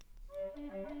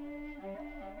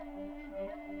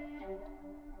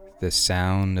The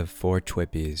sound of 4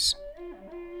 Twippies.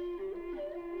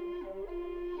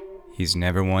 He's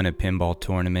never won a pinball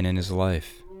tournament in his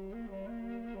life.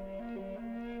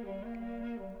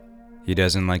 He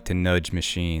doesn't like to nudge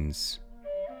machines.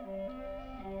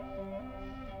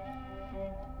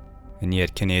 And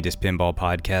yet Canada's Pinball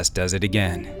Podcast does it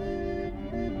again.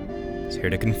 He's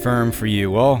here to confirm for you,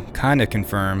 well, kinda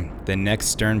confirm, the next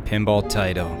Stern Pinball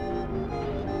title.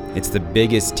 It's the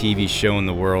biggest TV show in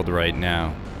the world right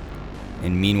now.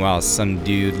 And meanwhile, some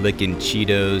dude licking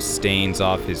Cheetos stains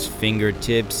off his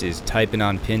fingertips is typing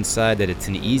on Pinside that it's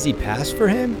an easy pass for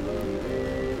him?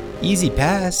 Easy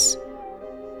pass?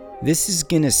 This is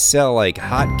gonna sell like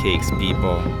hotcakes,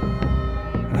 people.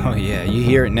 Oh yeah, you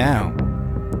hear it now.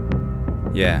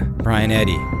 Yeah, Brian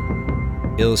Eddy.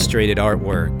 Illustrated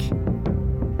artwork.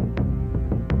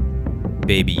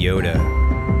 Baby Yoda.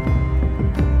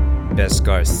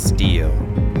 Beskar Steel.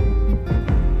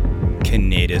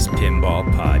 Canada's Pinball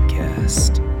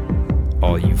Podcast.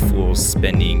 All you fools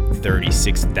spending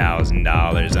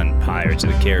 $36,000 on Pirates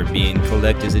of the Caribbean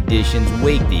Collector's Editions,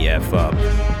 wake the F up.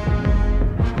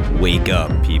 Wake up,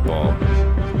 people.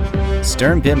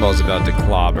 Stern Pinball's about to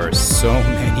clobber so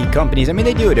many companies. I mean,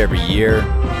 they do it every year.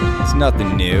 It's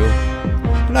nothing new.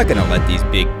 I'm not gonna let these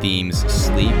big themes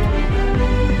sleep.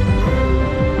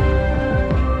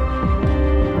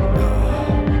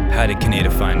 How did Canada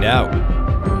find out?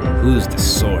 Who's the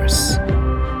source?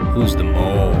 Who's the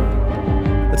mole?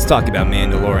 Let's talk about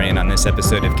Mandalorian on this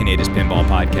episode of Canada's Pinball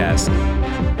Podcast.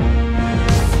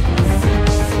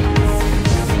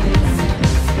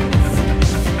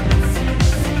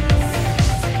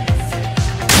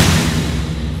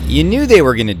 You knew they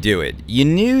were going to do it. You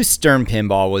knew Stern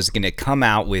Pinball was going to come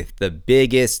out with the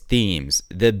biggest themes,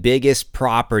 the biggest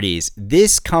properties.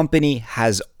 This company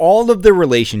has all of the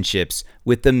relationships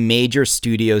with the major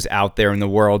studios out there in the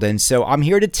world. And so I'm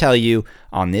here to tell you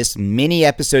on this mini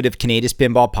episode of Canada's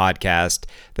Pinball Podcast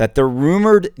that the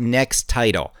rumored next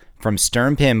title from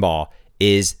Stern Pinball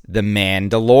is The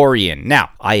Mandalorian. Now,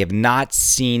 I have not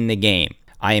seen the game.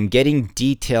 I am getting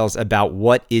details about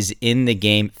what is in the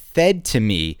game fed to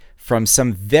me from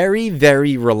some very,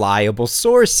 very reliable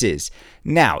sources.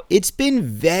 Now, it's been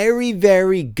very,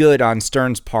 very good on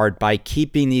Stern's part by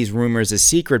keeping these rumors a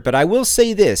secret, but I will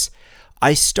say this.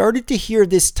 I started to hear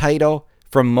this title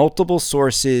from multiple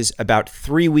sources about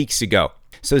 3 weeks ago.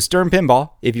 So Stern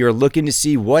Pinball, if you're looking to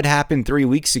see what happened 3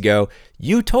 weeks ago,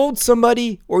 you told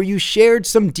somebody or you shared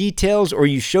some details or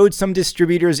you showed some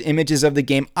distributors images of the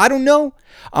game. I don't know.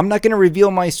 I'm not going to reveal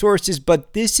my sources,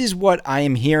 but this is what I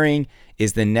am hearing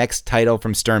is the next title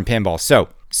from Stern Pinball.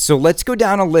 So let's go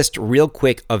down a list real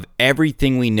quick of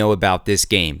everything we know about this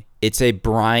game. It's a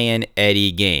Brian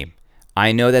Eddy game.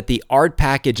 I know that the art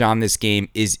package on this game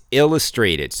is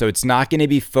illustrated, so it's not going to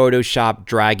be Photoshop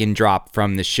drag and drop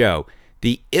from the show.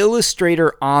 The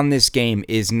illustrator on this game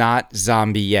is not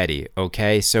Zombie Yeti,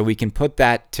 okay? So we can put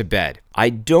that to bed. I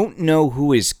don't know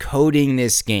who is coding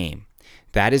this game.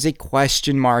 That is a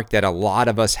question mark that a lot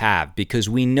of us have because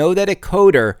we know that a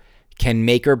coder can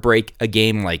make or break a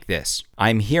game like this.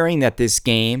 I'm hearing that this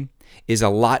game is a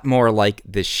lot more like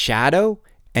The Shadow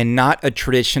and not a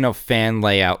traditional fan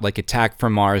layout like Attack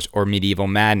from Mars or Medieval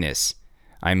Madness.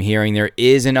 I'm hearing there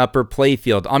is an upper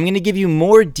playfield. I'm going to give you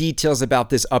more details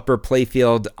about this upper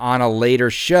playfield on a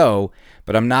later show,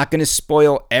 but I'm not going to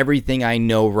spoil everything I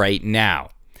know right now.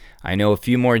 I know a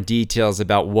few more details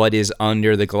about what is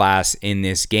under the glass in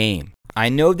this game. I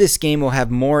know this game will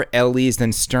have more LEs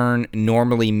than Stern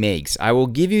normally makes. I will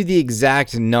give you the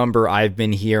exact number I've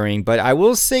been hearing, but I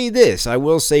will say this,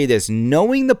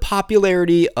 knowing the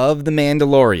popularity of The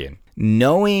Mandalorian,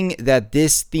 knowing that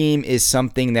this theme is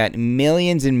something that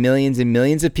millions and millions and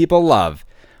millions of people love,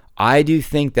 I do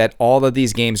think that all of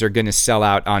these games are going to sell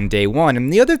out on day one.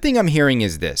 And the other thing I'm hearing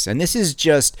is this, and this is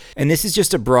just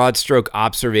a broad stroke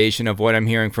observation of what I'm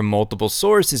hearing from multiple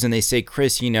sources. And they say,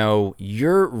 Chris,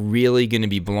 you're really going to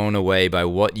be blown away by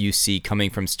what you see coming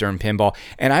from Stern Pinball.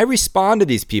 And I respond to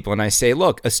these people and I say,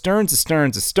 look, a Stern's a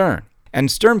Stern's a Stern. And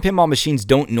Stern pinball machines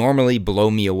don't normally blow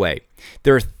me away.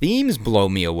 Their themes blow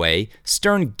me away.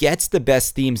 Stern gets the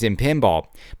best themes in pinball,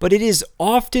 but it is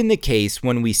often the case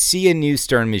when we see a new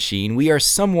Stern machine, we are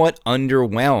somewhat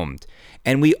underwhelmed.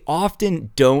 And we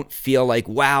often don't feel like,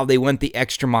 wow, they went the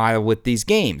extra mile with these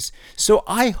games. So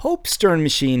I hope Stern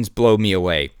machines blow me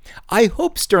away. I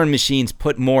hope Stern machines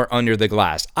put more under the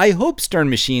glass. I hope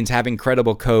Stern machines have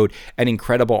incredible code and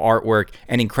incredible artwork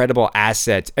and incredible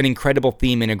assets and incredible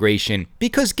theme integration.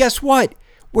 Because guess what?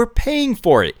 We're paying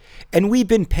for it. And we've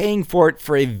been paying for it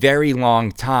for a very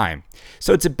long time.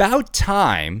 So it's about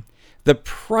time The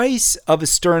price of a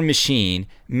Stern machine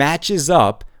matches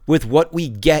up with what we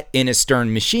get in a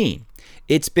Stern machine.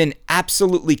 It's been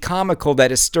absolutely comical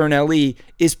that a Stern LE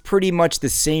is pretty much the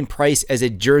same price as a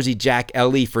Jersey Jack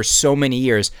LE for so many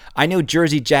years. I know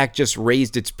Jersey Jack just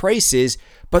raised its prices,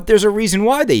 but there's a reason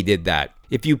why they did that.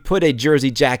 If you put a Jersey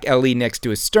Jack LE next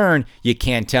to a Stern, you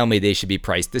can't tell me they should be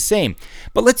priced the same.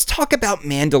 But let's talk about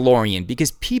Mandalorian,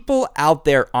 because people out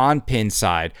there on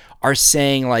Pinside are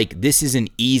saying like this is an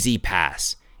easy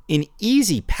pass. An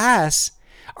easy pass?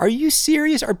 Are you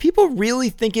serious? Are people really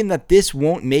thinking that this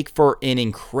won't make for an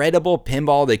incredible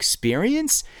pinball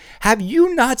experience? Have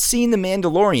you not seen The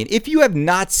Mandalorian? If you have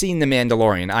not seen The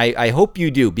Mandalorian, I hope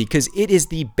you do, because it is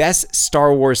the best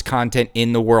Star Wars content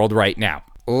in the world right now.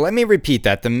 Let me repeat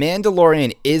that. The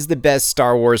Mandalorian is the best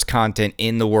Star Wars content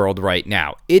in the world right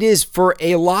now. It is for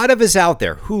a lot of us out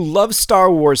there who love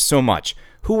Star Wars so much,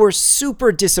 who were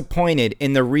super disappointed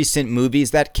in the recent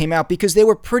movies that came out because they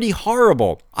were pretty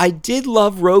horrible. I did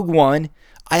love Rogue One.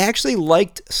 I actually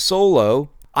liked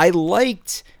Solo. I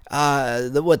liked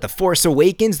The Force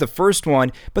Awakens, the first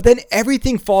one, but then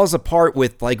everything falls apart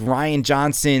with like Rian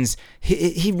Johnson's,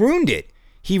 he ruined it.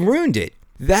 He ruined it.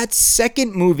 That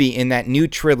second movie in that new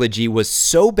trilogy was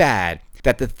so bad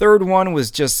that the third one was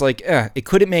just like, it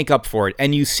couldn't make up for it.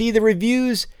 And you see the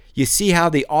reviews, you see how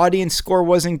the audience score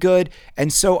wasn't good.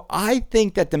 And so I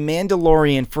think that The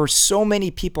Mandalorian, for so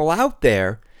many people out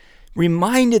there,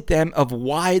 reminded them of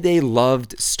why they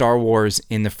loved Star Wars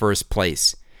in the first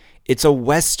place. It's a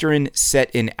Western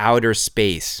set in outer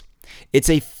space. It's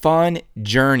a fun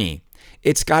journey.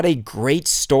 It's got a great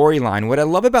storyline. What I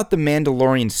love about the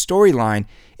Mandalorian storyline,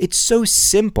 it's so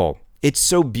simple, it's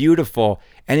so beautiful,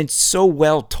 and it's so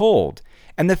well told.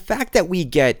 And the fact that we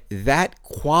get that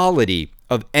quality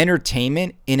of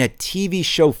entertainment in a TV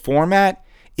show format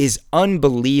is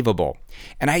unbelievable.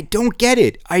 And I don't get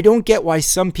it. I don't get why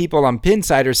some people on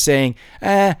Pinside are saying,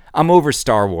 I'm over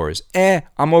Star Wars.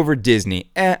 I'm over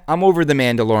Disney. I'm over The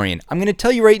Mandalorian. I'm going to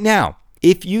tell you right now,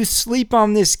 if you sleep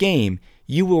on this game,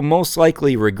 you will most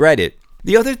likely regret it.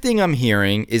 The other thing I'm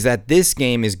hearing is that this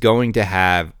game is going to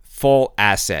have full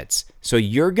assets. So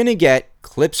you're going to get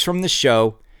clips from the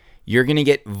show. You're going to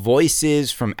get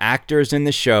voices from actors in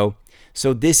the show.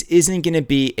 So this isn't going to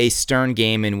be a Stern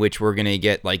game in which we're going to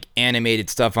get like animated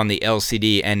stuff on the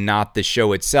LCD and not the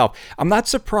show itself. I'm not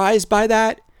surprised by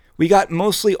that. We got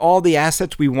mostly all the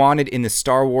assets we wanted in the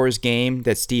Star Wars game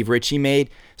that Steve Ritchie made.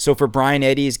 So for Brian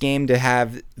Eddy's game to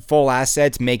have full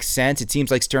assets makes sense. It seems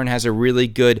like Stern has a really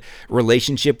good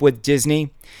relationship with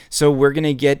Disney. So we're going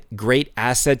to get great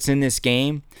assets in this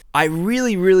game. I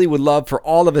really, really would love for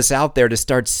all of us out there to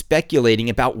start speculating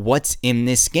about what's in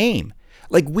this game.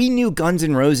 Like, we knew Guns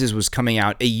N' Roses was coming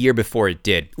out a year before it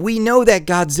did. We know that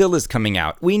Godzilla's coming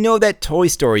out. We know that Toy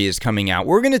Story is coming out.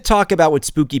 We're going to talk about what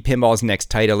Spooky Pinball's next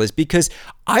title is, because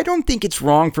I don't think it's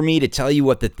wrong for me to tell you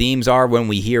what the themes are when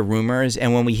we hear rumors.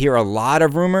 And when we hear a lot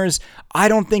of rumors, I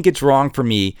don't think it's wrong for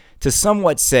me to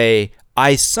somewhat say,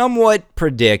 I somewhat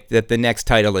predict that the next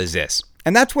title is this.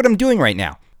 And that's what I'm doing right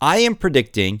now. I am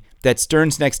predicting that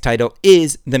Stern's next title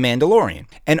is The Mandalorian.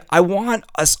 And I want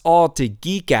us all to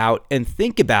geek out and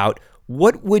think about,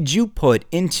 what would you put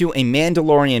into a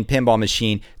Mandalorian pinball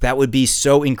machine that would be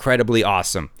so incredibly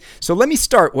awesome? So let me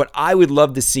start what I would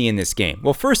love to see in this game.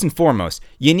 Well, first and foremost,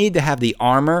 you need to have the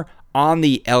armor on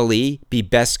the LE be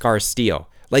Beskar steel.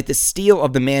 Like the steel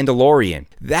of the Mandalorian.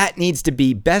 That needs to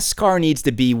be, Beskar needs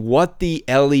to be what the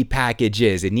LE package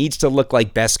is. It needs to look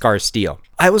like Beskar steel.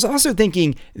 I was also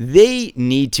thinking they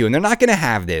need to, and they're not going to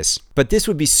have this, but this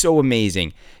would be so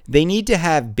amazing. They need to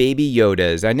have Baby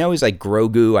Yodas. I know he's like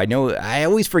Grogu. I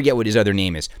always forget what his other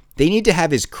name is. They need to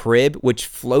have his crib, which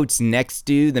floats next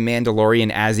to the Mandalorian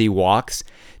as he walks.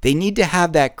 They need to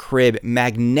have that crib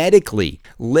magnetically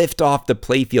lift off the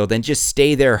playfield and just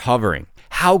stay there hovering.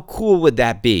 How cool would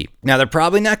that be? Now, they're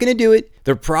probably not going to do it.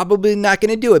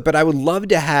 But I would love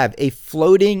to have a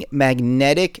floating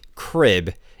magnetic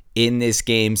crib in this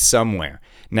game somewhere.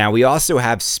 Now, we also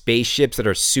have spaceships that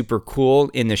are super cool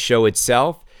in the show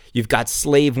itself. You've got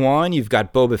Slave One, you've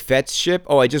got Boba Fett's ship.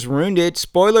 Oh, I just ruined it.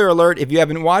 Spoiler alert, if you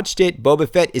haven't watched it,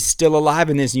 Boba Fett is still alive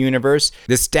in this universe.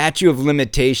 The statute of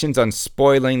limitations on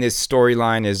spoiling this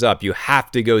storyline is up. You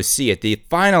have to go see it. The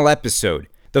final episode,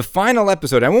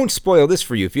 I won't spoil this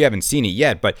for you if you haven't seen it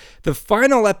yet, but the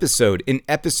final episode in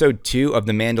episode 2 of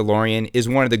The Mandalorian is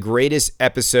one of the greatest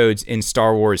episodes in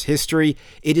Star Wars history.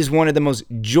 It is one of the most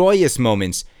joyous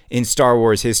moments in Star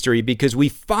Wars history because we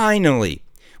finally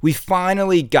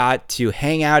got to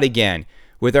hang out again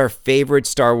with our favorite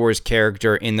Star Wars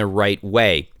character in the right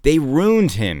way. They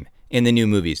ruined him in the new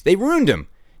movies. They ruined him.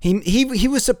 He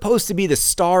was supposed to be the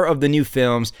star of the new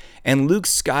films, and Luke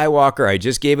Skywalker, I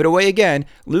just gave it away again,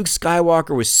 Luke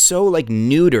Skywalker was so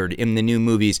neutered in the new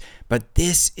movies, but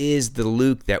this is the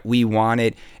Luke that we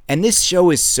wanted, and this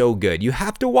show is so good. You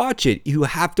have to watch it. You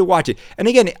have to watch it. And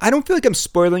again, I don't feel like I'm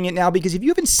spoiling it now, because if you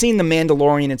haven't seen The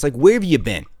Mandalorian, it's like, where have you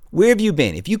been? Where have you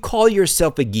been? If you call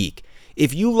yourself a geek,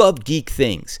 if you love geek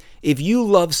things, if you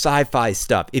love sci-fi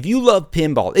stuff, if you love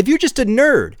pinball, if you're just a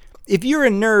nerd, if you're a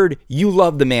nerd, you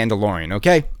love The Mandalorian,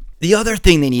 okay? The other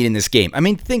thing they need in this game,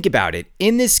 think about it.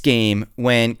 In this game,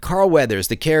 when Carl Weathers,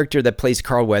 the character that plays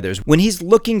Carl Weathers, when he's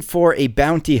looking for a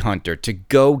bounty hunter to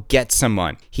go get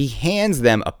someone, he hands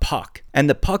them a puck. And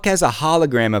the puck has a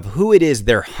hologram of who it is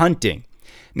they're hunting.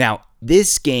 Now,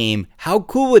 this game, how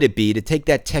cool would it be to take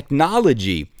that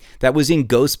technology that was in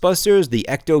Ghostbusters, the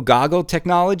Ecto Goggle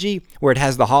technology, where it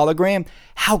has the hologram?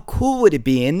 How cool would it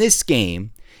be in this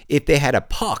game if they had a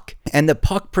puck and the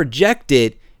puck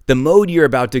projected the mode you're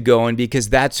about to go in, because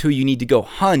that's who you need to go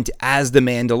hunt as the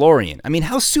Mandalorian?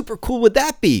 How super cool would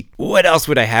that be? What else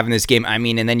would I have in this game?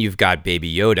 And then you've got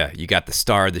Baby Yoda. You got the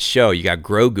star of the show. You got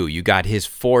Grogu. You got his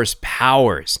Force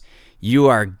powers. You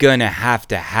are gonna have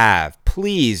to have,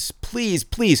 please, please,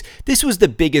 please. This was the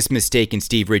biggest mistake in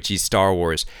Steve Ritchie's Star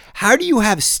Wars. How do you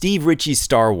have Steve Ritchie's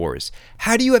Star Wars?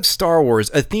 How do you have Star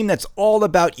Wars, a theme that's all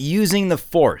about using the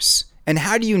Force? And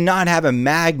how do you not have a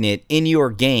magnet in your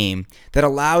game that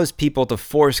allows people to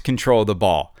force control the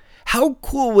ball? How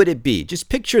cool would it be? Just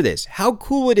picture this. How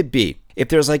cool would it be if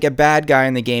there's a bad guy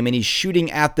in the game and he's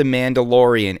shooting at the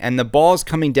Mandalorian and the ball's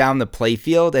coming down the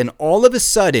playfield, and all of a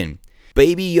sudden,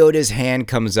 Baby Yoda's hand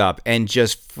comes up and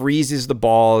just freezes the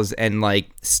balls and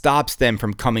stops them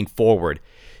from coming forward?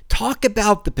 Talk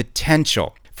about the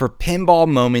potential for pinball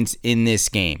moments in this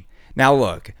game. Now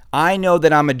look, I know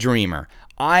that I'm a dreamer.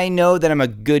 I know that I'm a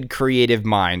good creative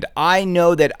mind. I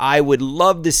know that I would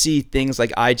love to see things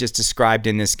like I just described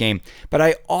in this game. But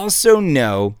I also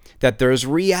know that there's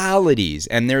realities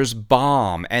and there's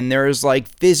bomb and there's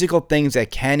physical things that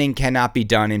can and cannot be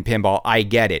done in pinball. I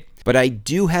get it. But I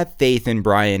do have faith in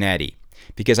Brian Eddy,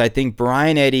 because I think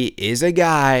Brian Eddy is a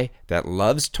guy that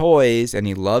loves toys and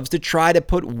he loves to try to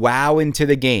put wow into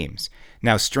the games.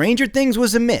 Now, Stranger Things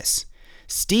was a miss.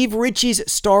 Steve Ritchie's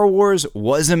Star Wars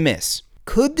was a miss.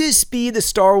 Could this be the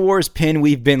Star Wars pin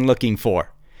we've been looking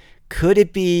for? Could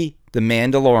it be The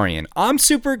Mandalorian? I'm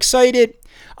super excited.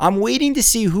 I'm waiting to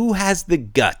see who has the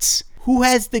guts. Who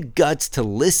has the guts to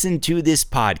listen to this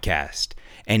podcast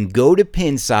and go to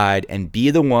Pinside and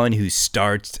be the one who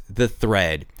starts the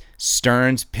thread.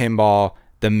 Stern's Pinball,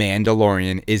 The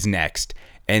Mandalorian is next.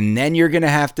 And then you're going to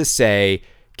have to say,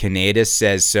 Kaneda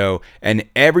says so. And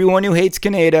everyone who hates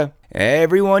Kaneda,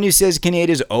 everyone who says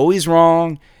Kaneda's always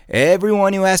wrong,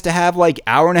 everyone who has to have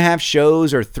hour-and-a-half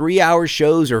shows or 3-hour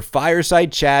shows or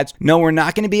fireside chats. No, we're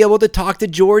not going to be able to talk to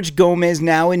George Gomez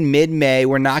now in mid-May.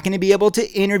 We're not going to be able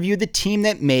to interview the team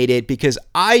that made it, because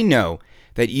I know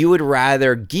that you would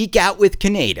rather geek out with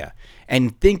Kaneda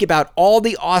and think about all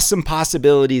the awesome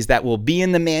possibilities that will be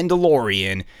in The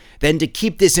Mandalorian than to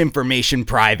keep this information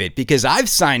private, because I've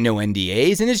signed no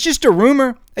NDAs and it's just a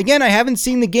rumor. Again, I haven't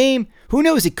seen the game. Who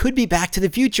knows? It could be Back to the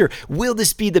Future. Will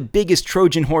this be the biggest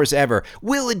Trojan horse ever?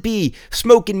 Will it be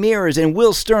smoke and mirrors and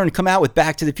will Stern come out with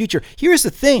Back to the Future? Here's the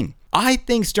thing. I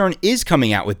think Stern is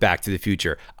coming out with Back to the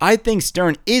Future. I think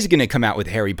Stern is going to come out with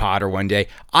Harry Potter one day.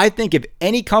 I think if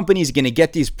any company is going to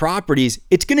get these properties,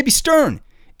 it's going to be Stern.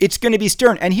 It's going to be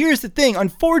Stern. And here's the thing.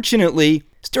 Unfortunately,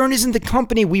 Stern isn't the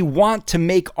company we want to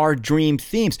make our dream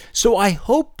themes. So I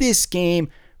hope this game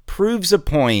proves a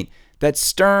point that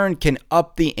Stern can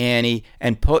up the ante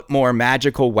and put more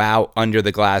magical wow under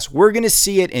the glass. We're going to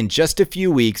see it in just a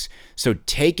few weeks. So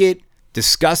take it,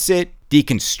 discuss it,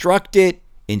 deconstruct it,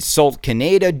 insult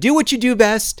Kaneda, do what you do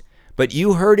best. But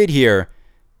you heard it here.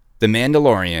 The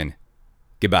Mandalorian.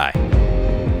 Goodbye.